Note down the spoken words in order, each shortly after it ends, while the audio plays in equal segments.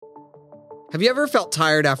Have you ever felt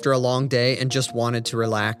tired after a long day and just wanted to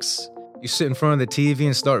relax? You sit in front of the TV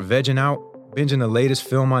and start vegging out, binging the latest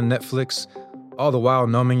film on Netflix, all the while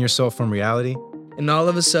numbing yourself from reality. And all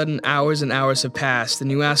of a sudden, hours and hours have passed,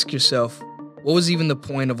 and you ask yourself, what was even the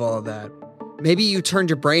point of all of that? Maybe you turned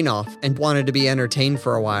your brain off and wanted to be entertained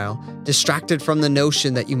for a while, distracted from the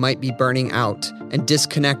notion that you might be burning out and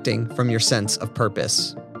disconnecting from your sense of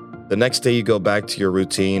purpose. The next day you go back to your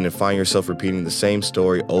routine and find yourself repeating the same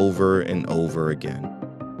story over and over again.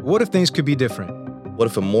 What if things could be different? What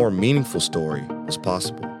if a more meaningful story was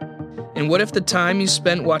possible? And what if the time you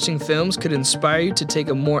spent watching films could inspire you to take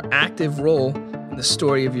a more active role in the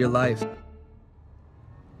story of your life?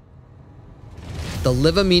 The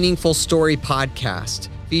Live a Meaningful Story podcast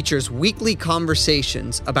features weekly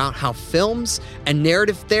conversations about how films and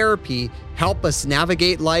narrative therapy help us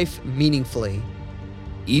navigate life meaningfully.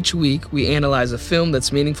 Each week, we analyze a film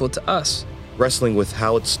that's meaningful to us, Wrestling with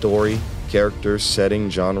how its story, characters,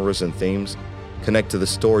 setting, genres, and themes connect to the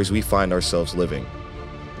stories we find ourselves living.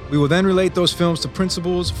 We will then relate those films to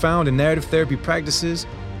principles found in narrative therapy practices,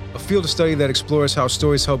 a field of study that explores how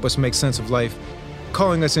stories help us make sense of life,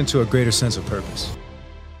 calling us into a greater sense of purpose.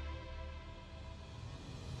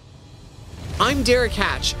 I'm Derek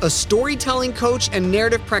Hatch, a storytelling coach and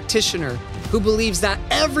narrative practitioner who believes that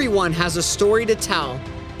everyone has a story to tell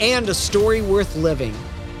and a story worth living.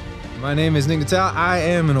 My name is Nick Natal. I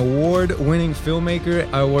am an award-winning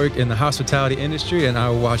filmmaker. I work in the hospitality industry and I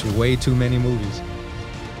watch way too many movies.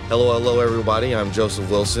 Hello, everybody. I'm Joseph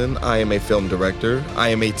Wilson. I am a film director. I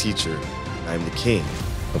am a teacher. I am the king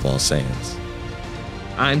of all sayings.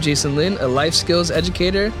 I'm Jason Lin, a life skills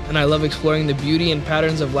educator, and I love exploring the beauty and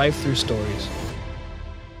patterns of life through stories.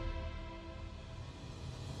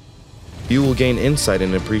 You will gain insight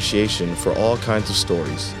and appreciation for all kinds of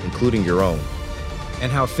stories, including your own. And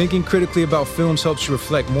how thinking critically about films helps you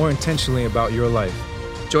reflect more intentionally about your life.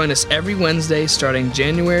 Join us every Wednesday starting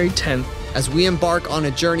January 10th as we embark on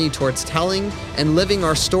a journey towards telling and living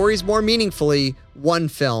our stories more meaningfully, one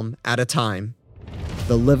film at a time.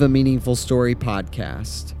 The Live a Meaningful Story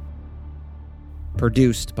podcast,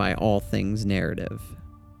 produced by All Things Narrative.